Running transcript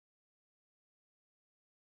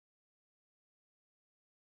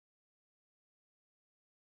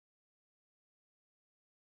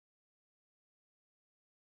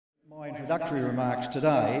My introductory remarks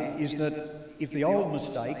today is that if the old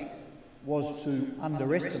mistake was to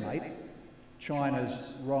underestimate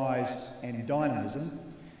China's rise and dynamism,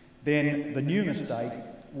 then the new mistake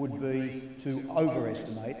would be to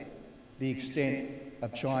overestimate the extent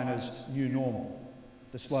of China's new normal,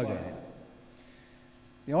 the slowdown.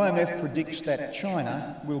 The IMF predicts that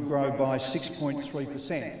China will grow by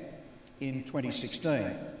 6.3% in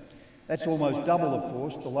 2016. That's almost double, of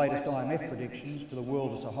course, the latest IMF predictions for the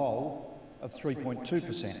world as a whole of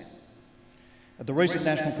 3.2%. At the recent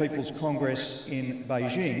National People's Congress in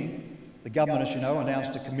Beijing, the government, as you know,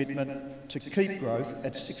 announced a commitment to keep growth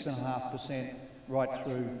at 6.5% right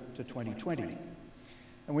through to 2020.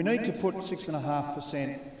 And we need to put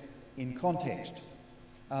 6.5% in context.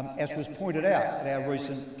 As was pointed out at our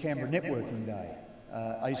recent Canberra Networking Day,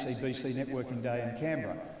 ACBC Networking Day in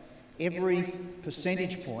Canberra, every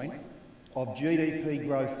percentage point of GDP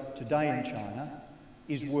growth today in China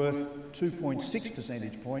is worth 2.6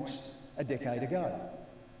 percentage points a decade ago.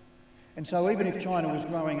 And so even if China was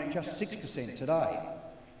growing at just 6% today,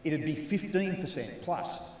 it'd be 15%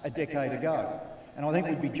 plus a decade ago. And I think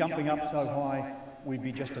we'd be jumping up so high, we'd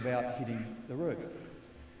be just about hitting the roof.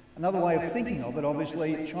 Another way of thinking of it,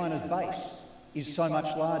 obviously, China's base is so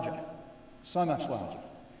much larger, so much larger.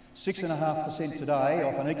 6.5% today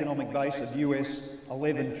off an economic base of US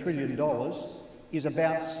 $11 trillion is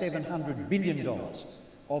about $700 billion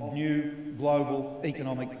of new global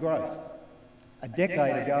economic growth. A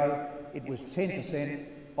decade ago, it was 10%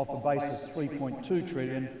 off a base of $3.2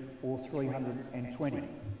 trillion or $320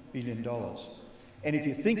 billion. And if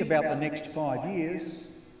you think about the next 5 years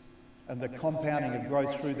and the compounding of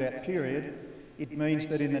growth through that period, it means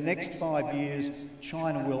that in the next 5 years,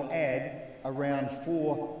 China will add around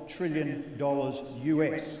 $4 trillion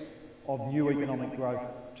US of new economic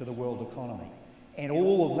growth to the world economy. And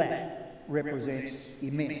all of that represents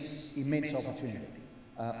immense, immense opportunity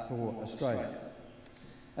for Australia.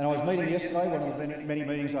 And I was meeting yesterday, one of the many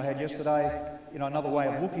meetings I had yesterday, another way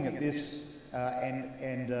of looking at this,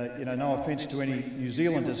 no offence to any New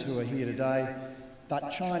Zealanders who are here today, but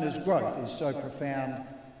China's growth is so profound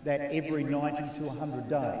that every 90 to 100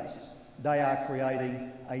 days, they are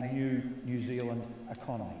creating a new New Zealand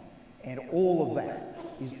economy. And all of that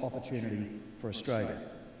is opportunity for Australia.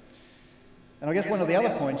 And I guess one of the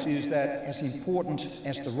other points is that as important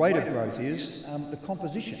as the rate of growth is, the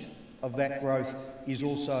composition of that growth is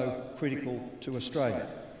also critical to Australia.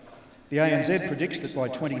 The ANZ predicts that by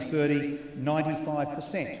 2030,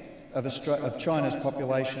 95% of China's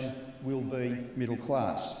population will be middle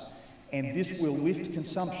class. And this will lift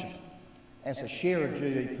consumption as a share of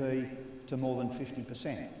GDP to more than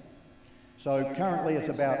 50%. So currently it's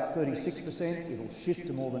about 36%, it'll shift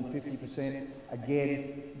to more than 50%.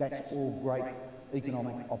 Again, that's all great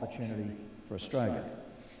economic opportunity for Australia.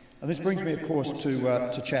 And this brings me, of course,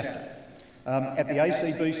 to chapter. At the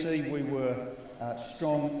ACBC, we were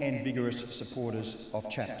strong and vigorous supporters of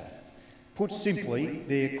chapter. Put simply,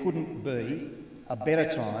 there couldn't be a better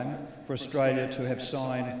time for Australia to have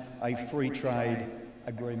signed a free trade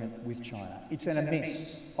agreement with China. It's an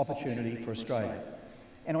immense opportunity for Australia.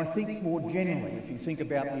 And I think more generally, if you think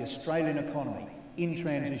about the Australian economy in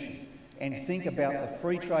transition and think about the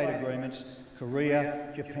free trade agreements,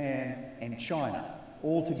 Korea, Japan and China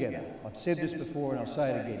all together, I've said this before and I'll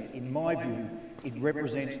say it again, in my view, it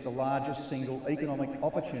represents the largest single economic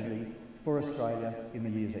opportunity for Australia in the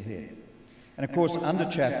years ahead. And of course, under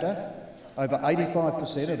chapter, over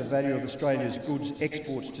 85% of the value of Australia's goods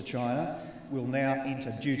exports to China will now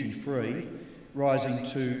enter duty-free, rising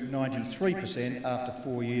to 93% after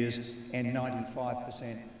 4 years and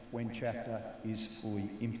 95% when chapter is fully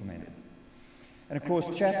implemented. And of course,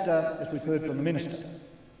 chapter, as we've heard from the Minister,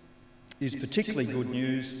 is particularly good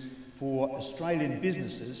news for Australian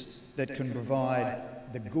businesses that can provide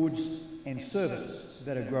the goods and services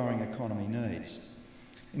that a growing economy needs.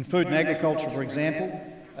 In food and agriculture, for example,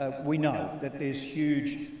 we know that there's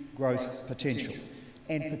huge growth potential,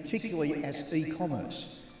 and particularly as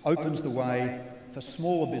e-commerce opens the way for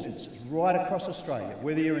smaller businesses right across Australia,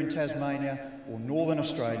 whether you're in Tasmania or Northern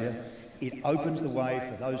Australia, it opens the way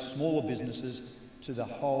for those smaller businesses to the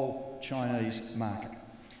whole Chinese market.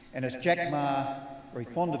 And as Jack Ma, very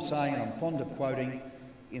fond of saying, and I'm fond of quoting,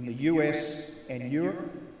 in the US and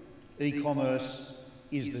Europe, e-commerce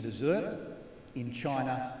is the dessert. In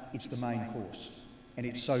China, it's the main course. And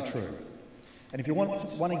it's so true. And if you want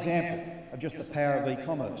one example of just the power of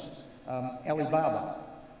e-commerce, Alibaba,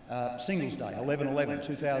 Singles Day,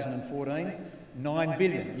 11/11/2014, $9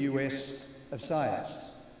 billion US of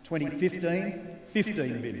sales. 2015,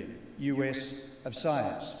 $15 billion US of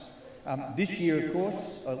sales. This year, of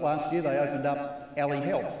course, last year they opened up Ali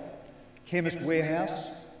Health Chemist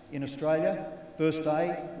Warehouse in Australia, first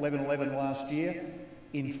day, 11/11 last year,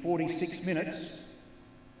 in 46 minutes,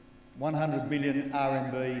 100 million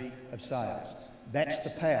RMB of sales. That's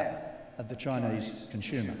the power of the Chinese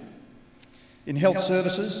consumer. In health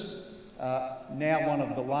services, now one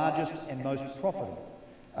of the largest and most profitable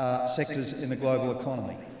sectors in the global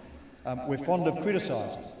economy. We're fond of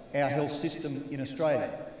criticising our health system in Australia.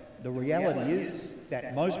 The reality is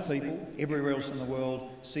that most people everywhere else in the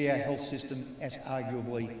world see our health system as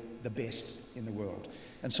arguably the best in the world.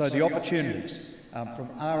 And so the opportunities from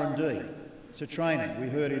R&D to training, we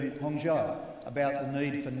heard in Hangzhou about the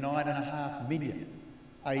need for 9.5 million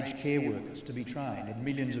aged care workers to be trained and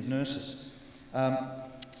millions of nurses.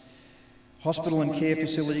 Hospital and care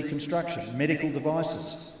facility construction, medical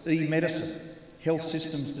devices, e-medicine, health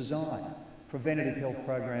systems design, preventative health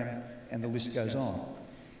program, and the list goes on.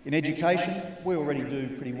 In education, we already do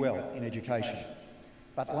pretty well in education.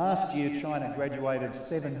 But last year, China graduated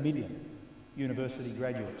 7 million university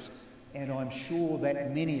graduates, and I'm sure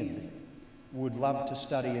that many of them would love to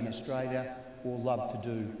study in Australia or love to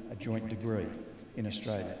do a joint degree in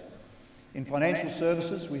Australia. In financial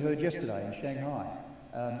services, we heard yesterday in Shanghai,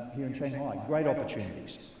 here in Shanghai, great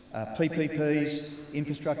opportunities. PPPs,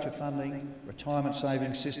 infrastructure funding, retirement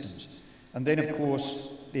savings systems. And then, of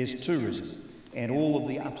course, there's tourism and all of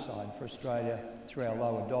the upside for Australia through our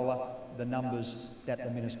lower dollar, the numbers that the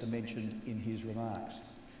Minister mentioned in his remarks.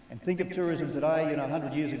 And think of tourism today, you know,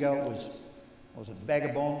 100 years ago it was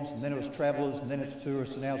vagabonds, and then it was travellers, and then it's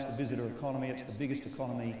tourists, and now it's the visitor economy. It's the biggest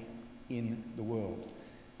economy in the world.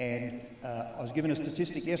 And I was given a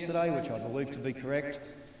statistic yesterday, which I believe to be correct.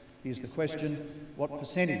 Here's the question: what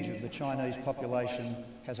percentage of the Chinese population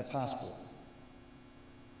has a passport?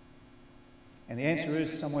 And the answer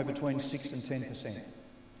is somewhere between 6 and 10%.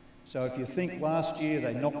 So if you think last year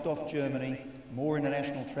they knocked off Germany, more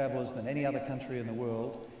international travellers than any other country in the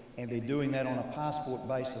world, and they're doing that on a passport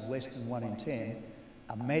base of less than 1 in 10,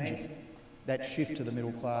 imagine that shift to the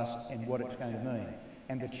middle class and what it's going to mean.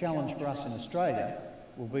 And the challenge for us in Australia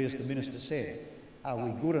will be, as the Minister said, are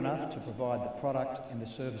we good enough to provide the product and the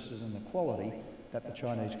services and the quality that the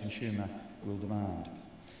Chinese consumer will demand?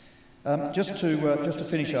 Just to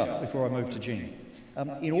finish up before I move to Jing,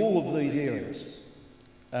 in all of these areas,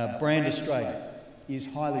 brand Australia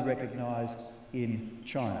is highly recognised in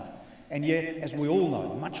China. And yet, as we all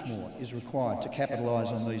know, much more is required to capitalise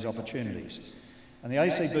on these opportunities. And the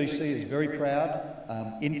ACBC is very proud,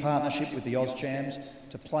 in partnership with the AusChams,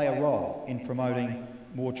 to play a role in promoting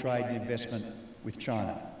more trade and investment with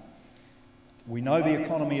China. We know the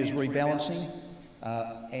economy is rebalancing,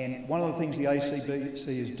 and one of the things the ACBC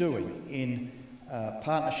is doing in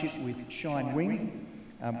partnership with Shine Wing,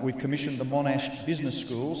 we've commissioned the Monash Business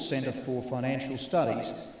School's Centre for Financial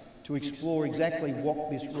Studies to explore exactly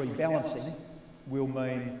what this rebalancing will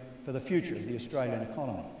mean for the future of the Australian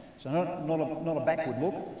economy. So not a backward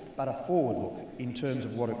look, but a forward look in terms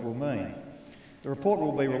of what it will mean. The report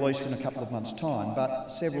will be released in a couple of months' time, but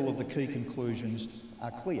several of the key conclusions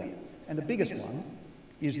are clear. And the biggest one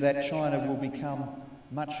is that China will become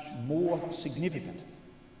much more significant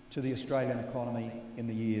to the Australian economy in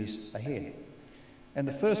the years ahead. And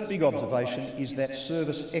the first big observation is that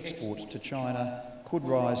service exports to China could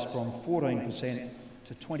rise from 14%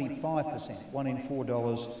 to 25%, $1 in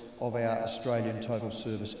 $4 of our Australian total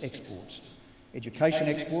service exports. Education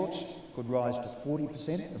exports could rise to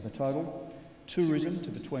 40% of the total, tourism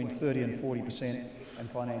to between 30 and 40%, and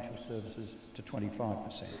financial services to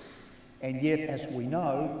 25%. And yet, as we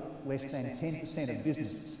know, less than 10% of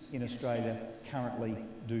businesses in Australia currently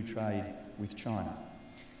do trade with China.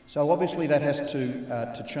 So obviously that has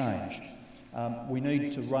to change. We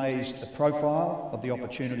need to raise the profile of the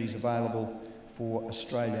opportunities available for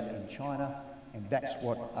Australia and China, and that's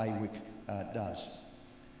what AWIC does.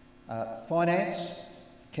 Finance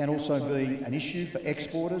can also be an issue for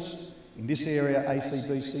exporters. In this area,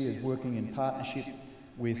 ACBC is working in partnership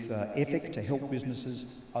with AWIC to help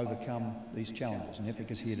businesses overcome these challenges, and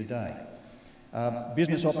AWIC is here today.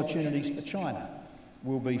 Business opportunities for China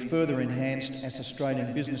will be further enhanced as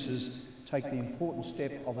Australian businesses take the important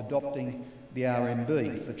step of adopting the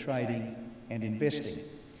RMB for trading and investing.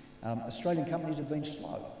 Australian companies have been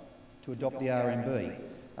slow to adopt the RMB.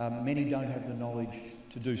 Many don't have the knowledge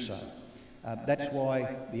to do so. That's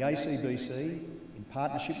why the ACBC, in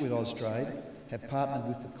partnership with Austrade, have partnered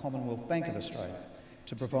with the Commonwealth Bank of Australia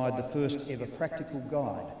to provide the first ever practical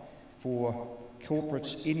guide for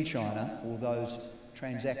corporates in China or those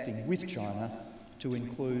transacting with China to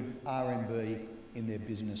include RMB in their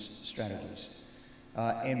business strategies.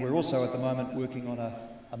 And we're also at the moment working on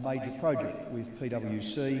a major project with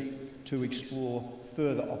PwC to explore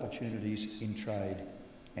further opportunities in trade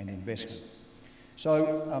and investment.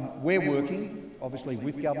 So we're working, obviously,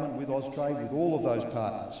 with government, with Austrade, with all of those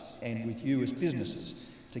partners and with you as businesses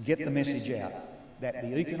to get the message out that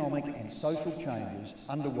the economic and social changes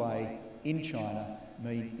underway in China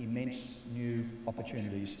mean immense new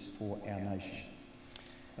opportunities for our nation.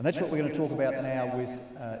 And that's what we're going to talk about now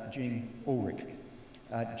with Jing Ulrich.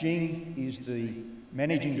 Jing is the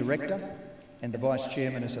Managing Director and the Vice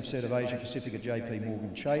Chairman, as I've said, of Asia Pacific at JP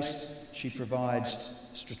Morgan Chase. She provides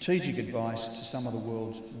strategic advice to some of the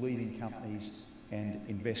world's leading companies and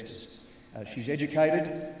investors. She's educated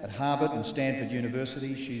at Harvard and Stanford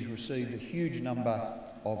University. She's received a huge number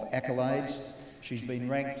of accolades. She's been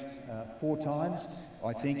ranked 4 times,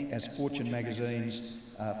 I think, as Fortune magazine's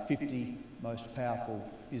 50 most powerful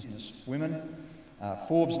business women.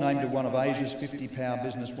 Forbes named her one of Asia's 50 power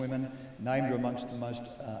business women, named her amongst the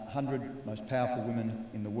 100 most powerful women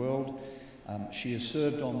in the world. She has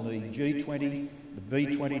served on the G20, the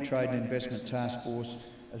B20 Trade and Investment Task Force,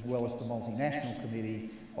 as well as the multinational committee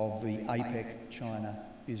of the APEC China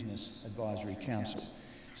Business Advisory Council.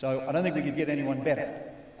 So I don't think we could get anyone better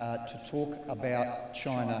to talk about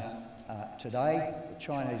China today, the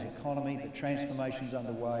Chinese economy, the transformations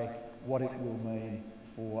underway, what it will mean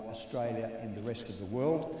for Australia and the rest of the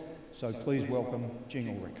world. So please welcome Jing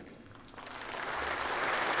Ulrich.